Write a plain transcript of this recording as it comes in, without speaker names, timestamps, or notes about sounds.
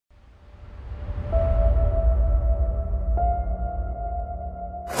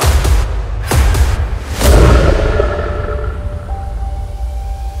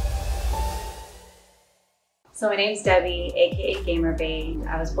So my name's Debbie, aka GamerBae.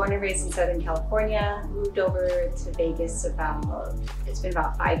 I was born and raised in Southern California, moved over to Vegas it's been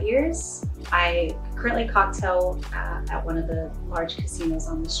about 5 years. I currently cocktail at one of the large casinos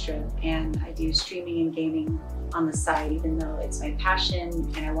on the Strip, and I do streaming and gaming on the side, even though it's my passion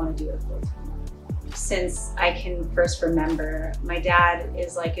and I want to do it full time. Since I can first remember, my dad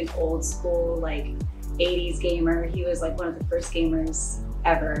is like an old school, like 80s gamer. He was like one of the first gamers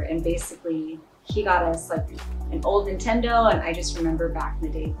ever, and basically he got us like an old Nintendo, and I just remember back in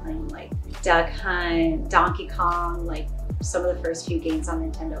the day playing like Duck Hunt, Donkey Kong, like some of the first few games on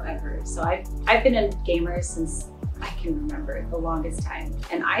Nintendo ever. So I've been a gamer since I can remember, the longest time.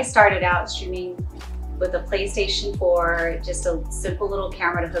 And I started out streaming with a PlayStation 4, just a simple little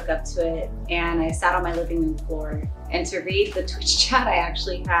camera to hook up to it. And I sat on my living room floor. And to read the Twitch chat, I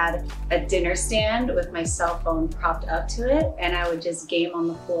actually had a dinner stand with my cell phone propped up to it. And I would just game on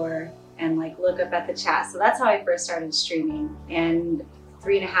the floor and like look up at the chat. So that's how I first started streaming. And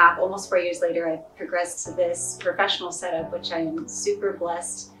 3.5, almost 4 years later, I progressed to this professional setup, which I am super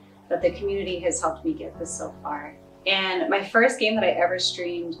blessed that the community has helped me get this so far. And my first game that I ever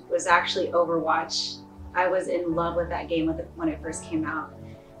streamed was actually Overwatch. I was in love with that game when it first came out.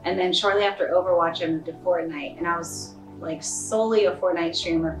 And then shortly after Overwatch, I moved to Fortnite, and I was like solely a Fortnite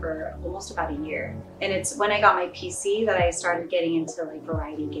streamer for almost about a year. And it's when I got my PC that I started getting into like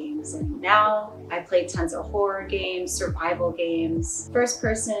variety games. And now I play tons of horror games, survival games, first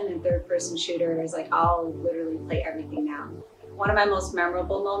person and third person shooters. Like I'll literally play everything now. One of my most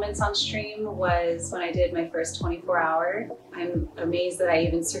memorable moments on stream was when I did my first 24-hour. I'm amazed that I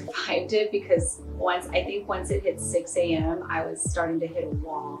even survived it, because I think once it hit 6 a.m., I was starting to hit a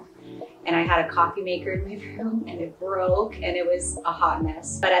wall. And I had a coffee maker in my room, and it broke, and it was a hot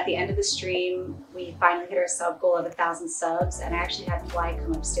mess. But at the end of the stream, we finally hit our sub goal of 1,000 subs, and I actually had Fly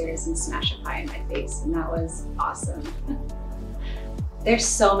come upstairs and smash a pie in my face, and that was awesome. There's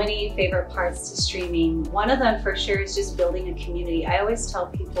so many favorite parts to streaming. One of them for sure is just building a community. I always tell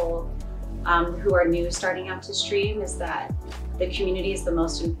people who are new starting out to stream is that the community is the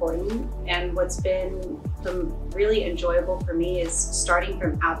most important. And what's been really enjoyable for me is starting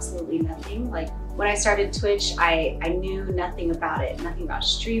from absolutely nothing. Like when I started Twitch, I knew nothing about it, nothing about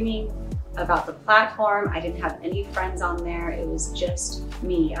streaming, about the platform. I didn't have any friends on there. It was just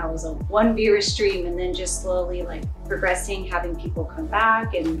me. I was a one viewer stream, and then just slowly like progressing, having people come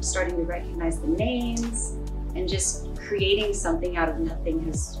back and starting to recognize the names, and just creating something out of nothing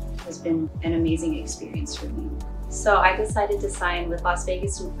has been an amazing experience for me. So I decided to sign with Las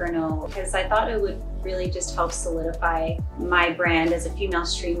Vegas Inferno because I thought it would really just help solidify my brand as a female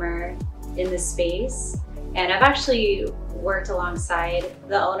streamer in this space. And I've actually worked alongside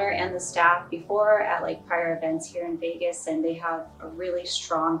the owner and the staff before at like prior events here in Vegas, and they have a really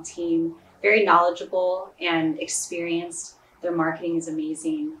strong team, very knowledgeable and experienced. Their marketing is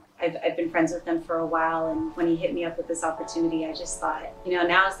amazing. I've been friends with them for a while, and when he hit me up with this opportunity, I just thought, you know,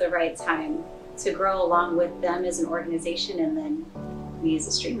 now is the right time to grow along with them as an organization and then me as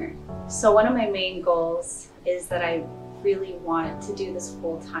a streamer. So one of my main goals is that I really want to do this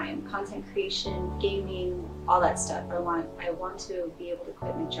full time. Content creation, gaming, all that stuff. I want to be able to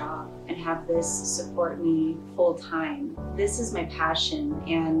quit my job and have this support me full time. This is my passion,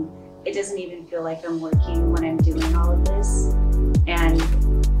 and it doesn't even feel like I'm working when I'm doing all of this. And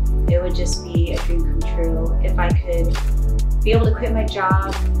it would just be a dream come true if I could be able to quit my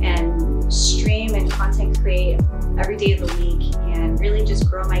job and stream and content create every day of the week, and really just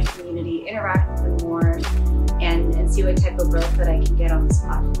grow my community, interact with them more, and see what type of growth that I can get on this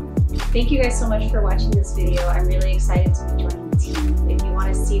platform. Thank you guys so much for watching this video. I'm really excited to be joining the team. If you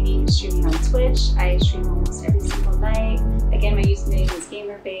want to see me streaming on Twitch, I stream almost every single night. Again, my username is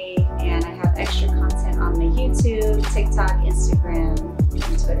GamerBae, and I have extra content on my YouTube, TikTok, Instagram,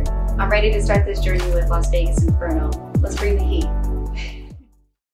 and Twitter. I'm ready to start this journey with Las Vegas Inferno. Let's bring the heat.